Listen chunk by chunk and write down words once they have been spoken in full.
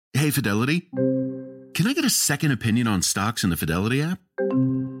Hey, Fidelity. Can I get a second opinion on stocks in the Fidelity app?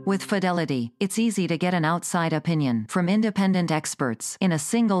 With Fidelity, it's easy to get an outside opinion from independent experts in a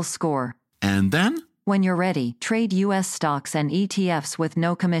single score. And then? When you're ready, trade U.S. stocks and ETFs with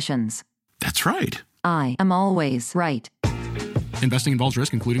no commissions. That's right. I am always right. Investing involves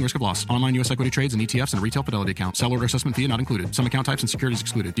risk, including risk of loss. Online U.S. equity trades and ETFs and a retail Fidelity account. Sell order assessment fee not included. Some account types and securities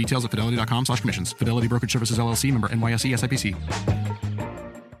excluded. Details at fidelity.com/commissions. Fidelity Brokerage Services, LLC, member NYSE SIPC.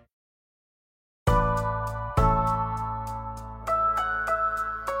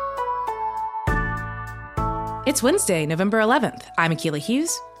 It's Wednesday, November 11th. I'm Akila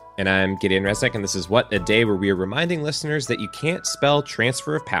Hughes. And I'm Gideon Resnick, and this is What a Day, where we are reminding listeners that you can't spell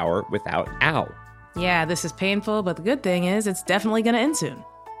transfer of power without ow. Yeah, this is painful, but the good thing is it's definitely going to end soon.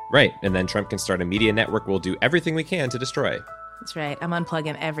 Right, and then Trump can start a media network we'll do everything we can to destroy. That's right, I'm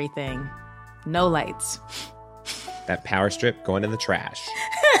unplugging everything. No lights. That power strip going in the trash.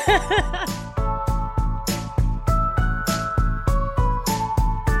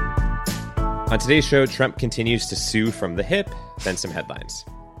 On today's show, Trump continues to sue from the hip, then some headlines.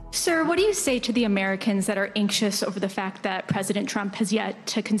 Sir, what do you say to the Americans that are anxious over the fact that President Trump has yet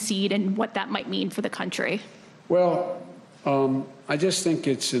to concede and what that might mean for the country? Well, I just think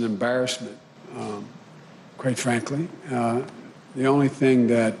it's an embarrassment, quite frankly. The only thing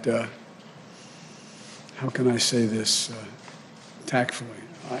that, how can I say this tactfully?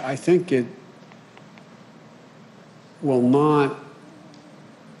 I think it will not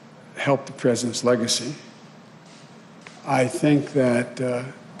help the president's legacy. I think that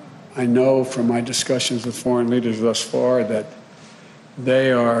I know from my discussions with foreign leaders thus far that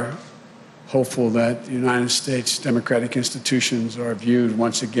they are hopeful that the United States democratic institutions are viewed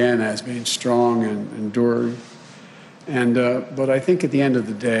once again as being strong and enduring. But I think at the end of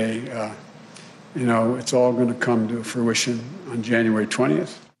the day, it's all going to come to fruition on January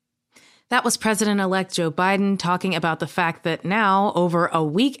 20th. That was President-elect Joe Biden talking about the fact that now, over a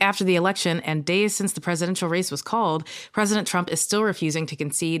week after the election and days since the presidential race was called, President Trump is still refusing to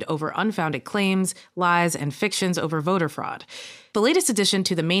concede over unfounded claims, lies, and fictions over voter fraud. The latest addition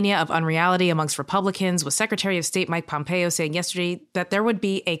to the mania of unreality amongst Republicans was Secretary of State Mike Pompeo saying yesterday that there would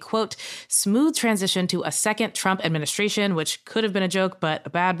be a, quote, smooth transition to a second Trump administration, which could have been a joke, but a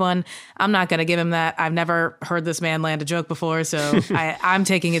bad one. I'm not going to give him that. I've never heard this man land a joke before, so I'm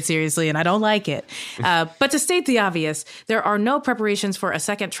taking it seriously, and I don't like it. But to state the obvious, there are no preparations for a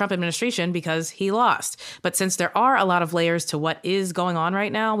second Trump administration because he lost. But since there are a lot of layers to what is going on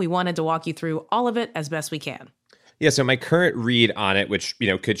right now, we wanted to walk you through all of it as best we can. Yeah, so my current read on it, which,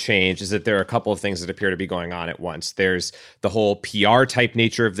 could change, is that there are a couple of things that appear to be going on at once. There's the whole PR type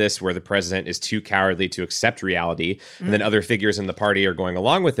nature of this, where the president is too cowardly to accept reality. And then other figures in the party are going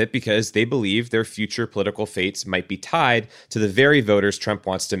along with it because they believe their future political fates might be tied to the very voters Trump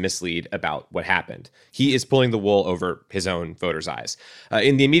wants to mislead about what happened. He is pulling the wool over his own voters' eyes.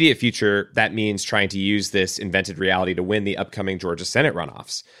 In the immediate future, that means trying to use this invented reality to win the upcoming Georgia Senate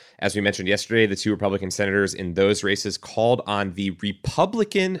runoffs. As we mentioned yesterday, the two Republican senators in those races called on the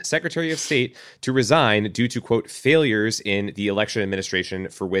Republican Secretary of State to resign due to, quote, failures in the election administration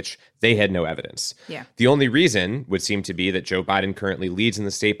for which they had no evidence. Yeah. The only reason would seem to be that Joe Biden currently leads in the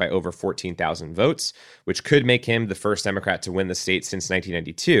state by over 14,000 votes, which could make him the first Democrat to win the state since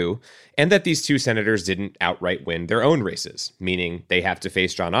 1992, and that these two senators didn't outright win their own races, meaning they have to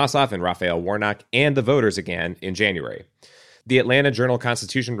face Jon Ossoff and Raphael Warnock and the voters again in January. The Atlanta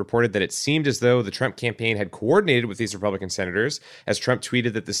Journal-Constitution reported that it seemed as though the Trump campaign had coordinated with these Republican senators, as Trump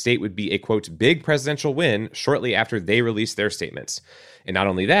tweeted that the state would be a, quote, big presidential win shortly after they released their statements. And not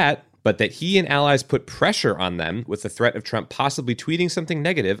only that, but that he and allies put pressure on them with the threat of Trump possibly tweeting something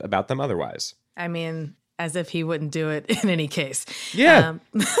negative about them otherwise. I mean, as if he wouldn't do it in any case. Yeah.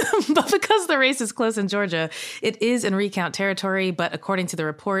 But because the race is close in Georgia, it is in recount territory. But according to the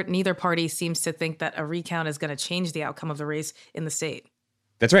report, neither party seems to think that a recount is going to change the outcome of the race in the state.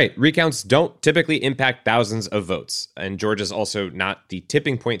 That's right. Recounts don't typically impact thousands of votes. And Georgia's also not the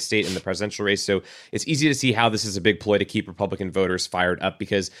tipping point state in the presidential race. So it's easy to see how this is a big ploy to keep Republican voters fired up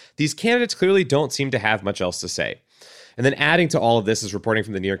because these candidates clearly don't seem to have much else to say. And then adding to all of this is reporting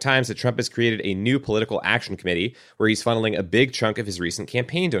from the New York Times that Trump has created a new political action committee where he's funneling a big chunk of his recent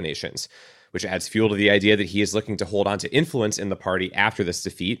campaign donations, which adds fuel to the idea that he is looking to hold on to influence in the party after this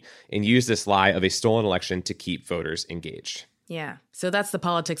defeat and use this lie of a stolen election to keep voters engaged. Yeah, so that's the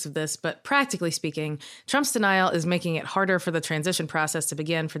politics of this. But practically speaking, Trump's denial is making it harder for the transition process to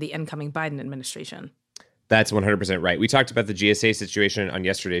begin for the incoming Biden administration. That's 100% right. We talked about the GSA situation on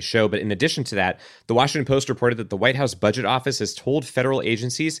yesterday's show, but in addition to that, the Washington Post reported that the White House Budget Office has told federal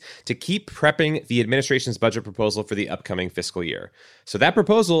agencies to keep prepping the administration's budget proposal for the upcoming fiscal year. So that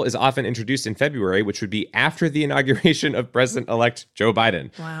proposal is often introduced in February, which would be after the inauguration of President-elect Joe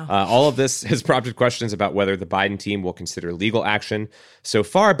Biden. Wow. All of this has prompted questions about whether the Biden team will consider legal action. So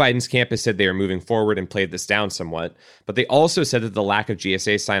far, Biden's camp has said they are moving forward and played this down somewhat, but they also said that the lack of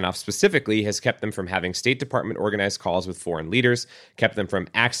GSA sign-off specifically has kept them from having State Department organized calls with foreign leaders, kept them from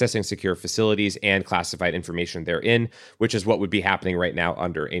accessing secure facilities and classified information therein, which is what would be happening right now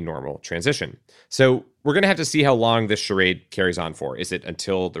under a normal transition. So we're going to have to see how long this charade carries on for. Is it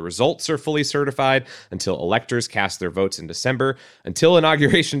until the results are fully certified, until electors cast their votes in December, until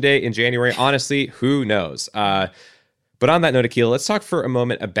Inauguration Day in January? Honestly, who knows? But on that note, Akila, let's talk for a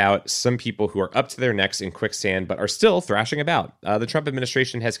moment about some people who are up to their necks in quicksand, but are still thrashing about. The Trump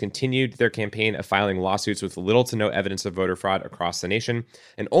administration has continued their campaign of filing lawsuits with little to no evidence of voter fraud across the nation,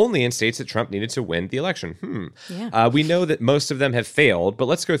 and only in states that Trump needed to win the election. We know that most of them have failed, but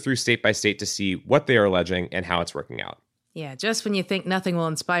let's go through state by state to see what they are alleging and how it's working out. Yeah, just when you think nothing will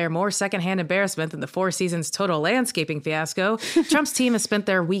inspire more secondhand embarrassment than the Four Seasons total landscaping fiasco, Trump's team has spent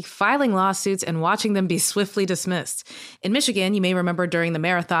their week filing lawsuits and watching them be swiftly dismissed. In Michigan, you may remember during the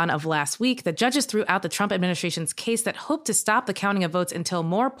marathon of last week, the judges threw out the Trump administration's case that hoped to stop the counting of votes until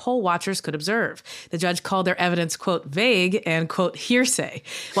more poll watchers could observe. The judge called their evidence, quote, vague and, quote, hearsay.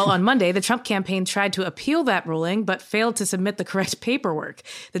 Well, on Monday, the Trump campaign tried to appeal that ruling, but failed to submit the correct paperwork.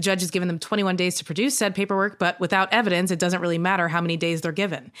 The judge has given them 21 days to produce said paperwork, but without evidence, it doesn't really matter how many days they're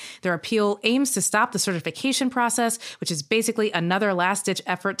given. Their appeal aims to stop the certification process, which is basically another last-ditch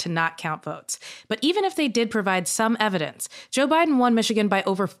effort to not count votes. But even if they did provide some evidence, Joe Biden won Michigan by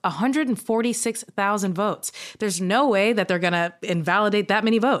over 146,000 votes. There's no way that they're going to invalidate that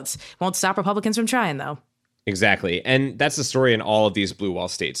many votes. Won't stop Republicans from trying, though. Exactly. And that's the story in all of these blue wall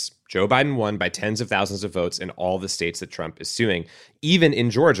states. Joe Biden won by tens of thousands of votes in all the states that Trump is suing, even in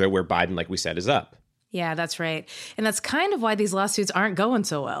Georgia, where Biden, like we said, is up. Yeah, that's right. And that's kind of why these lawsuits aren't going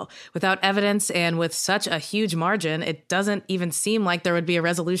so well. Without evidence and with such a huge margin, it doesn't even seem like there would be a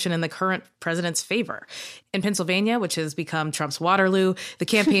resolution in the current president's favor. In Pennsylvania, which has become Trump's Waterloo, the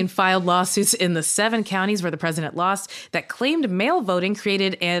campaign filed lawsuits in the 7 counties where the president lost that claimed mail voting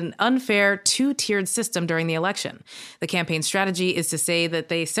created an unfair 2-tiered system during the election. The campaign strategy is to say that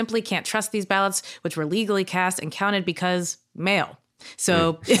they simply can't trust these ballots, which were legally cast and counted because mail.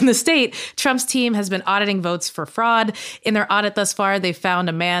 So in the state, Trump's team has been auditing votes for fraud. In their audit thus far, they found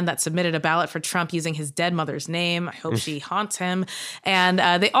a man that submitted a ballot for Trump using his dead mother's name. I hope she haunts him. And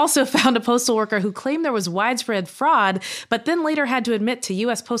they also found a postal worker who claimed there was widespread fraud, but then later had to admit to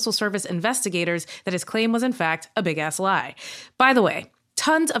U.S. Postal Service investigators that his claim was in fact a big-ass lie. By the way,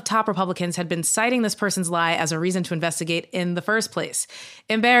 tons of top Republicans had been citing this person's lie as a reason to investigate in the first place.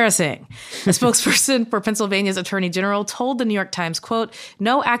 Embarrassing. A spokesperson for Pennsylvania's Attorney General told the New York Times, quote,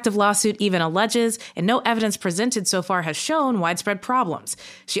 no active lawsuit even alleges, and no evidence presented so far has shown widespread problems.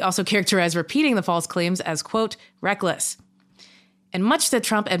 She also characterized repeating the false claims as, quote, reckless. And much to the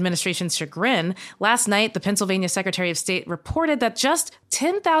Trump administration's chagrin, last night, the Pennsylvania Secretary of State reported that just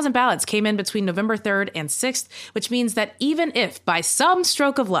 10,000 ballots came in between November 3rd and 6th, which means that even if, by some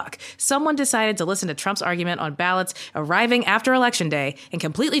stroke of luck, someone decided to listen to Trump's argument on ballots arriving after Election Day and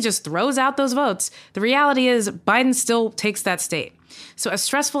completely just throws out those votes, the reality is Biden still takes that state. So as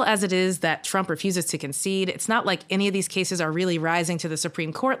stressful as it is that Trump refuses to concede, it's not like any of these cases are really rising to the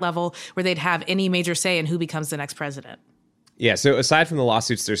Supreme Court level where they'd have any major say in who becomes the next president. Yeah, so aside from the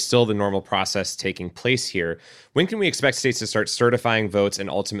lawsuits, there's still the normal process taking place here. When can we expect states to start certifying votes and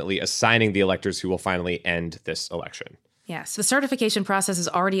ultimately assigning the electors who will finally end this election? Yes, the certification process is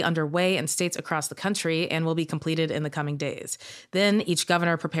already underway in states across the country and will be completed in the coming days. Then each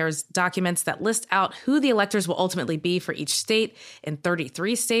governor prepares documents that list out who the electors will ultimately be for each state. In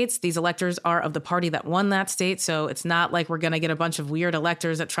 33 states, these electors are of the party that won that state, so it's not like we're going to get a bunch of weird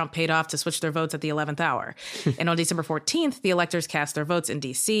electors that Trump paid off to switch their votes at the 11th hour. And on December 14th, the electors cast their votes in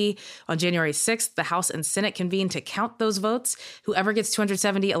D.C. On January 6th, the House and Senate convene to count those votes. Whoever gets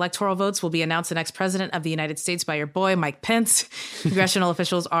 270 electoral votes will be announced the next president of the United States by your boy, Mike Pence. Congressional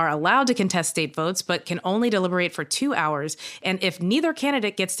officials are allowed to contest state votes, but can only deliberate for 2 hours. And if neither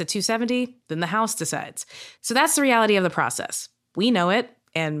candidate gets to 270, then the House decides. So that's the reality of the process. We know it,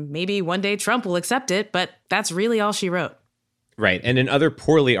 and maybe one day Trump will accept it, but that's really all she wrote. Right. And in other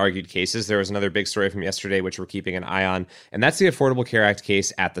poorly argued cases, there was another big story from yesterday, which we're keeping an eye on, and that's the Affordable Care Act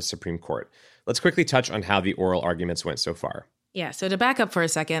case at the Supreme Court. Let's quickly touch on how the oral arguments went so far. Yeah, so to back up for a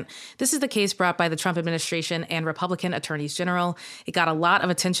second, this is the case brought by the Trump administration and Republican attorneys general. It got a lot of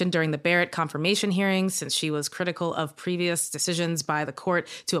attention during the Barrett confirmation hearings since she was critical of previous decisions by the court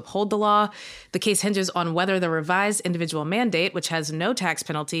to uphold the law. The case hinges on whether the revised individual mandate, which has no tax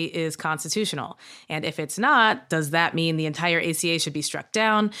penalty, is constitutional. And if it's not, does that mean the entire ACA should be struck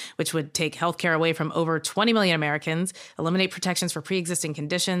down, which would take healthcare away from over 20 million Americans, eliminate protections for pre-existing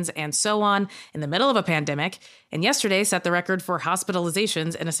conditions, and so on in the middle of a pandemic, and yesterday set the record for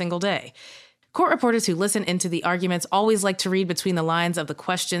hospitalizations in a single day? Court reporters who listen into the arguments always like to read between the lines of the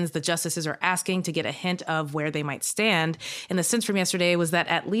questions the justices are asking to get a hint of where they might stand. And the sense from yesterday was that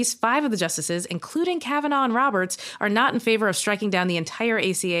at least 5 of the justices, including Kavanaugh and Roberts, are not in favor of striking down the entire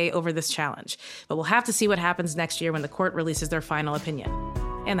ACA over this challenge. But we'll have to see what happens next year when the court releases their final opinion.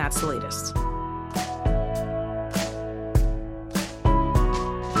 And that's the latest.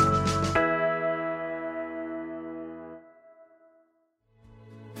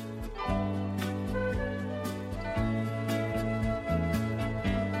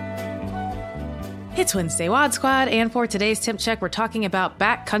 It's Wednesday Wad Squad, and for today's Temp Check, we're talking about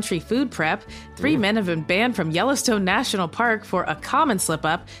backcountry food prep. 3 men have been banned from Yellowstone National Park for a common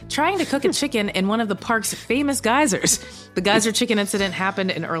slip-up, trying to cook a chicken in one of the park's famous geysers. The geyser chicken incident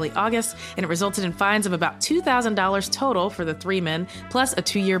happened in early August, and it resulted in fines of about $2,000 total for the 3 men, plus a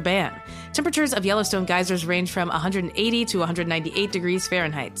 2-year ban. Temperatures of Yellowstone geysers range from 180 to 198 degrees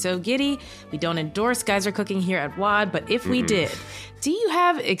Fahrenheit. So, Giddy, we don't endorse geyser cooking here at WAD, but if we did, do you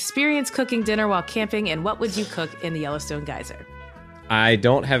have experience cooking dinner while camping, and what would you cook in the Yellowstone geyser? I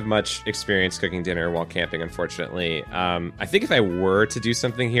don't have much experience cooking dinner while camping, unfortunately. I think if I were to do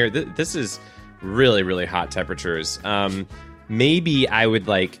something here, this is really, really hot temperatures. Maybe I would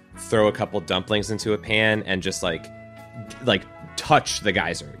throw a couple dumplings into a pan and just like touch the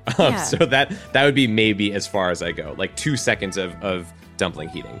geyser. So that would be maybe as far as I go. 2 seconds of dumpling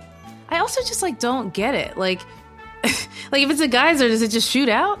heating. I also just don't get it. If it's a geyser, does it just shoot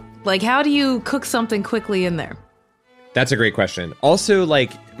out? How do you cook something quickly in there? That's a great question. Also,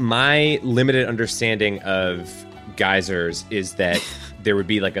 my limited understanding of geysers is that there would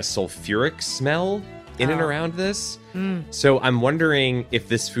be a sulfuric smell in and around this. So I'm wondering if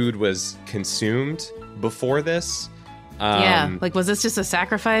this food was consumed before this. Was this just a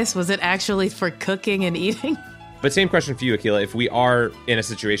sacrifice? Was it actually for cooking and eating? But same question for you, Akilah. If we are in a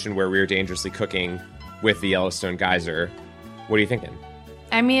situation where we're dangerously cooking with the Yellowstone geyser, what are you thinking?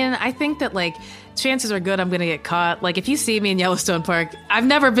 I mean, I think that chances are good I'm going to get caught. If you see me in Yellowstone Park, I've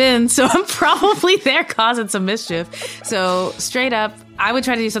never been, so I'm probably there causing some mischief. So straight up, I would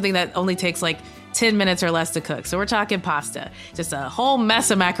try to do something that only takes 10 minutes or less to cook. So we're talking pasta, just a whole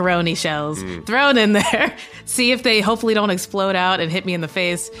mess of macaroni shells thrown in there. See if they hopefully don't explode out and hit me in the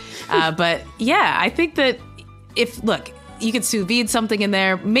face. But yeah, I think that you could sous vide something in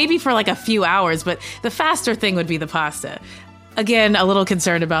there, maybe for a few hours, but the faster thing would be the pasta. Again, a little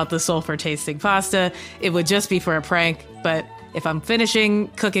concerned about the sulfur tasting pasta. It would just be for a prank, but if I'm finishing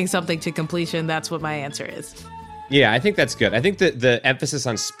cooking something to completion, that's what my answer is. Yeah, I think that's good. I think that the emphasis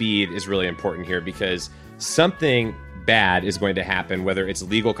on speed is really important here because something bad is going to happen, whether it's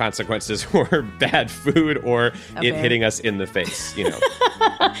legal consequences or bad food or it hitting us in the face,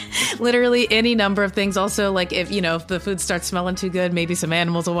 Literally any number of things. Also, if the food starts smelling too good, maybe some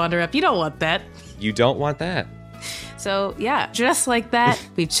animals will wander up. You don't want that. You don't want that. So yeah, just like that,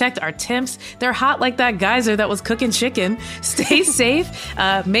 we've checked our temps. They're hot like that geyser that was cooking chicken. Stay safe,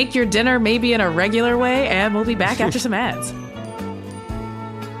 make your dinner maybe in a regular way, and we'll be back after some ads.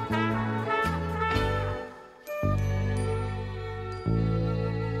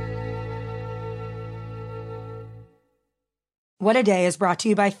 What a Day is brought to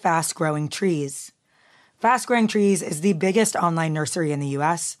you by Fast Growing Trees. Fast Growing Trees is the biggest online nursery in the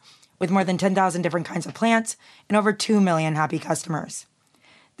U.S., with more than 10,000 different kinds of plants and over 2 million happy customers.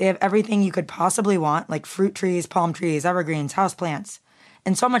 They have everything you could possibly want, like fruit trees, palm trees, evergreens, houseplants,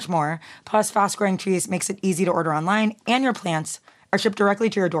 and so much more. Plus, Fast Growing Trees makes it easy to order online, and your plants are shipped directly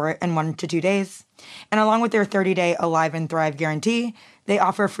to your door in 1 to 2 days. And along with their 30-day Alive and Thrive guarantee, they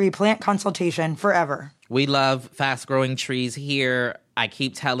offer free plant consultation forever. We love Fast Growing Trees here. I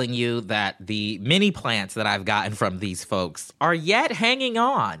keep telling you that the mini plants that I've gotten from these folks are yet hanging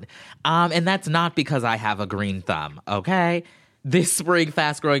on. And that's not because I have a green thumb, okay? This spring,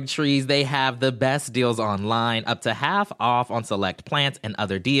 Fast Growing Trees, they have the best deals online, up to half off on select plants and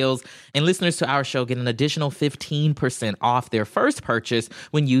other deals. And listeners to our show get an additional 15% off their first purchase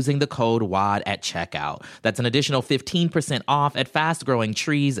when using the code WAD at checkout. That's an additional 15% off at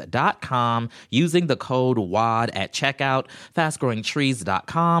fastgrowingtrees.com using the code WAD at checkout.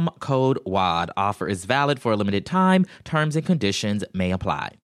 Fastgrowingtrees.com, code WAD. Offer is valid for a limited time. Terms and conditions may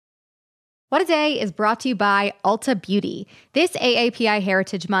apply. What a Day is brought to you by Ulta Beauty. This AAPI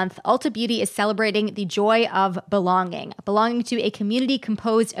Heritage Month, Ulta Beauty is celebrating the joy of belonging to a community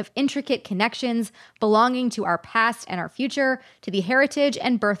composed of intricate connections, belonging to our past and our future, to the heritage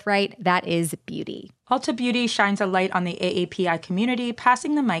and birthright that is beauty. Ulta Beauty shines a light on the AAPI community,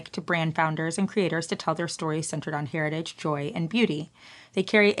 passing the mic to brand founders and creators to tell their stories centered on heritage, joy, and beauty. They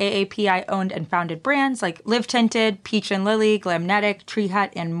carry AAPI-owned and founded brands like Live Tinted, Peach and Lily, Glamnetic, Tree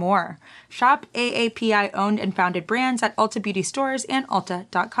Hut, and more. Shop AAPI-owned and founded brands at Ulta Beauty stores and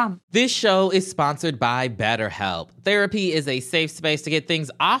Ulta.com. This show is sponsored by BetterHelp. Therapy is a safe space to get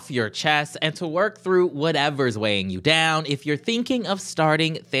things off your chest and to work through whatever's weighing you down. If you're thinking of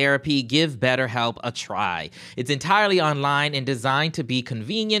starting therapy, give BetterHelp a try. It's entirely online and designed to be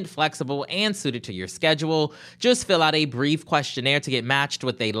convenient, flexible, and suited to your schedule. Just fill out a brief questionnaire to get matched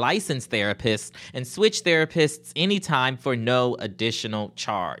with a licensed therapist and switch therapists anytime for no additional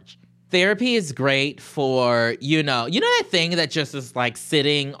charge. Therapy is great for, you know that thing that just is like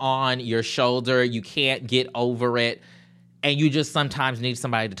sitting on your shoulder, you can't get over it, and you just sometimes need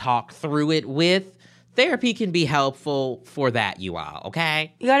somebody to talk through it with? Therapy can be helpful for that, you all,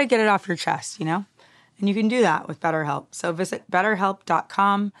 okay? You got to get it off your chest, And you can do that with BetterHelp. So visit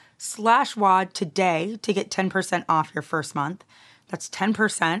betterhelp.com/WAD today to get 10% off your first month. That's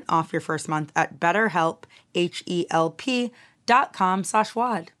 10% off your first month at BetterHelp, HELP.com/WAD.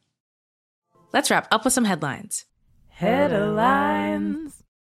 Let's wrap up with some headlines. Headlines.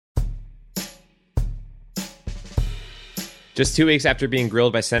 Just 2 weeks after being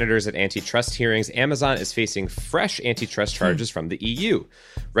grilled by senators at antitrust hearings, Amazon is facing fresh antitrust charges from the EU.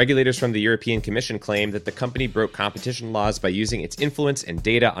 Regulators from the European Commission claim that the company broke competition laws by using its influence and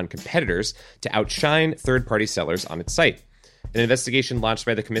data on competitors to outshine third-party sellers on its site. An investigation launched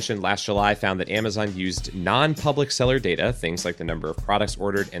by the Commission last July found that Amazon used non-public seller data, things like the number of products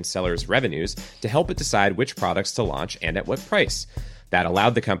ordered and sellers' revenues, to help it decide which products to launch and at what price. That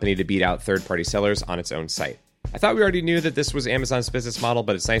allowed the company to beat out third-party sellers on its own site. I thought we already knew that this was Amazon's business model,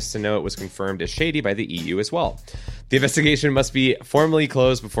 but it's nice to know it was confirmed as shady by the EU as well. The investigation must be formally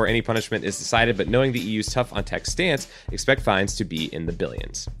closed before any punishment is decided, but knowing the EU's tough on tech stance, expect fines to be in the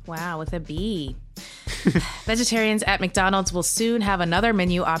billions. Wow, with a B. Vegetarians at McDonald's will soon have another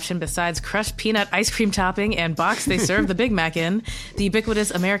menu option besides crushed peanut ice cream topping and box they serve the Big Mac in. The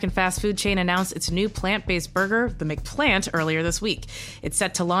ubiquitous American fast food chain announced its new plant-based burger, the McPlant, earlier this week. It's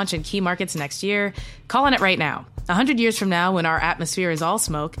set to launch in key markets next year. Calling it right now. 100 years from now, when our atmosphere is all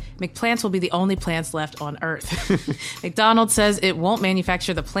smoke, McPlants will be the only plants left on Earth. McDonald's says it won't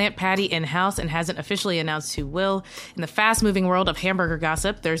manufacture the plant patty in-house and hasn't officially announced who will. In the fast-moving world of hamburger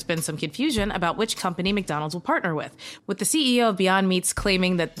gossip, there's been some confusion about which company McDonald's will partner with the CEO of Beyond Meats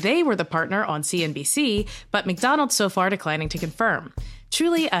claiming that they were the partner on CNBC, but McDonald's so far declining to confirm.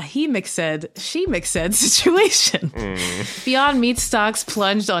 Truly a he McSaid, she McSaid situation. Beyond Meat stocks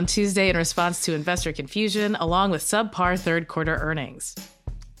plunged on Tuesday in response to investor confusion, along with subpar third quarter earnings.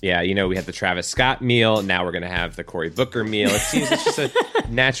 Yeah, we had the Travis Scott meal. Now we're going to have the Cory Booker meal. It seems it's just a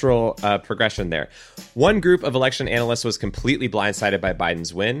natural progression there. One group of election analysts was completely blindsided by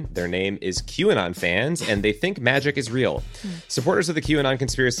Biden's win. Their name is QAnon fans, and they think magic is real. Supporters of the QAnon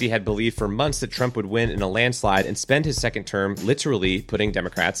conspiracy had believed for months that Trump would win in a landslide and spend his second term literally putting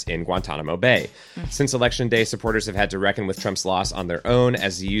Democrats in Guantanamo Bay. Since Election Day, supporters have had to reckon with Trump's loss on their own,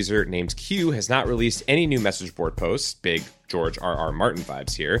 as the user named Q has not released any new message board posts. Big George R.R. Martin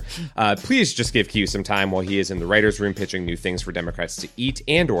vibes here. Please just give Q some time while he is in the writer's room pitching new things for Democrats to eat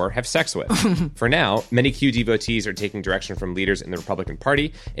and or have sex with. For now, many Q devotees are taking direction from leaders in the Republican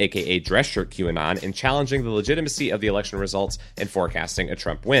Party, aka dress shirt QAnon, in challenging the legitimacy of the election results and forecasting a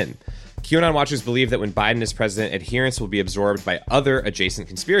Trump win. QAnon watchers believe that when Biden is president, adherents will be absorbed by other adjacent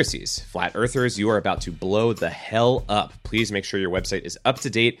conspiracies. Flat earthers, you are about to blow the hell up. Please make sure your website is up to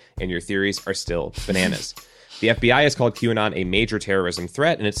date and your theories are still bananas. The FBI has called QAnon a major terrorism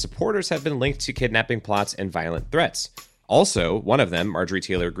threat, and its supporters have been linked to kidnapping plots and violent threats. Also, one of them, Marjorie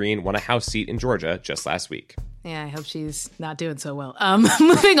Taylor Greene, won a House seat in Georgia just last week. Yeah, I hope she's not doing so well.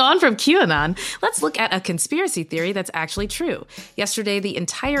 Moving on from QAnon, let's look at a conspiracy theory that's actually true. Yesterday, the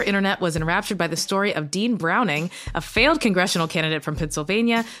entire internet was enraptured by the story of Dean Browning, a failed congressional candidate from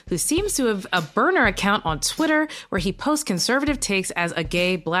Pennsylvania who seems to have a burner account on Twitter where he posts conservative takes as a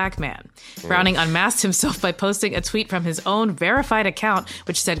gay black man. Browning unmasked himself by posting a tweet from his own verified account,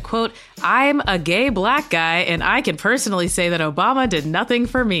 which said, quote, "I'm a gay black guy, and I can personally say that Obama did nothing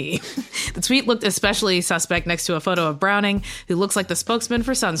for me." The tweet looked especially suspect next to a photo of Browning, who looks like the spokesman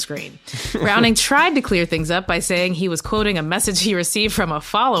for sunscreen. Browning tried to clear things up by saying he was quoting a message he received from a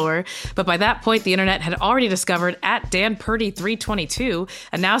follower, but by that point, the internet had already discovered @DanPurdy322,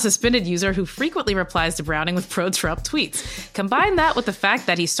 a now suspended user who frequently replies to Browning with pro-Trump tweets. Combine that with the fact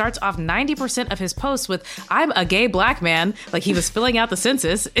that he starts off 90% of his posts with, "I'm a gay black man," like he was filling out the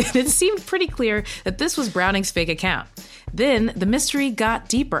census, and it seemed pretty clear that this was Browning's fake account. Then the mystery got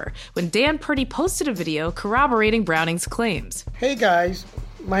deeper when Dan Purdy posted a video corroborating Browning's claims. Hey guys,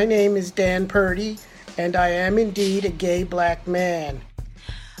 my name is Dan Purdy, and I am indeed a gay black man.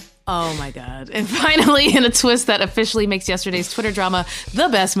 Oh my God. And finally, in a twist that officially makes yesterday's Twitter drama the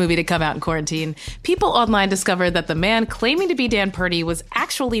best movie to come out in quarantine, people online discovered that the man claiming to be Dan Purdy was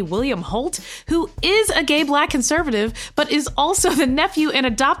actually William Holt, who is a gay black conservative, but is also the nephew and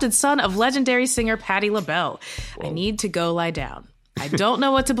adopted son of legendary singer Patti LaBelle. Whoa. I need to go lie down. I don't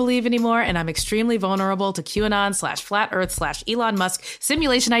know what to believe anymore, and I'm extremely vulnerable to QAnon/Flat Earth/Elon Musk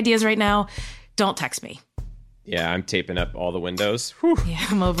simulation ideas right now. Don't text me. Yeah, I'm taping up all the windows. Whew. Yeah,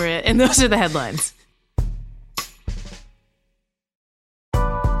 I'm over it. And those are the headlines.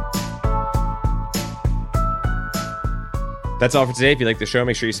 That's all for today. If you like the show,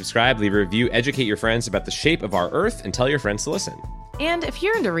 make sure you subscribe, leave a review, educate your friends about the shape of our Earth, and tell your friends to listen. And if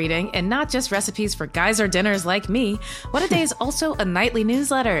you're into reading and not just recipes for geyser dinners like me, What a Day is also a nightly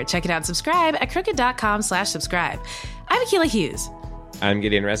newsletter. Check it out and subscribe at crooked.com/subscribe. I'm Akilah Hughes. I'm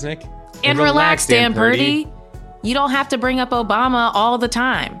Gideon Resnick. And relax, Dan Purdy. You don't have to bring up Obama all the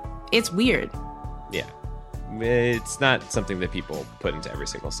time. It's weird. Yeah. It's not something that people put into every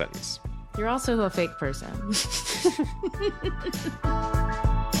single sentence. You're also a fake person.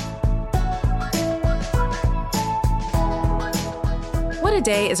 What a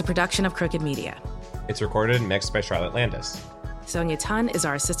Day is a production of Crooked Media. It's recorded and mixed by Charlotte Landis. Sonia Tun is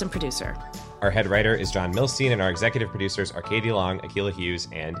our assistant producer. Our head writer is John Milstein, and our executive producers are Katie Long, Akilah Hughes,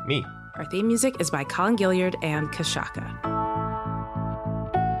 and me. Our theme music is by Colin Gilliard and Kashaka.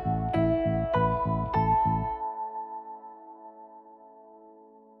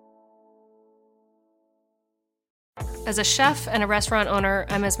 As a chef and a restaurant owner,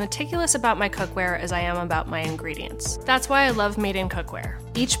 I'm as meticulous about my cookware as I am about my ingredients. That's why I love Made In Cookware.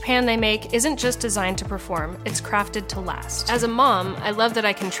 Each pan they make isn't just designed to perform, it's crafted to last. As a mom, I love that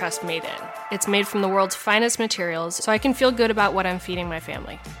I can trust Made In. It's made from the world's finest materials, so I can feel good about what I'm feeding my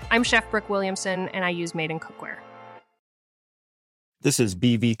family. I'm Chef Brooke Williamson, and I use Made In Cookware. This is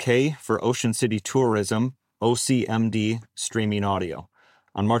BVK for Ocean City Tourism, OCMD Streaming Audio.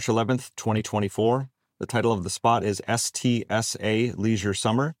 On March 11th, 2024, the title of the spot is STSA Leisure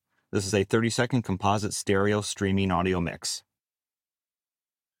Summer. This is a 30-second composite stereo streaming audio mix.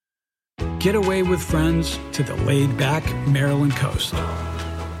 Get away with friends to the laid-back Maryland coast,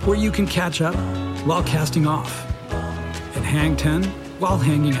 where you can catch up while casting off and hang 10 while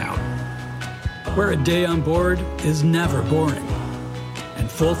hanging out, where a day on board is never boring and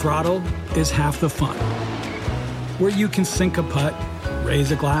full throttle is half the fun, where you can sink a putt,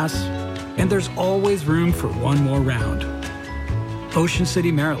 raise a glass, and there's always room for one more round. Ocean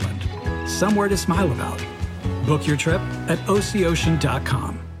City, Maryland, somewhere to smile about. Book your trip at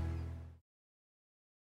OCOcean.com.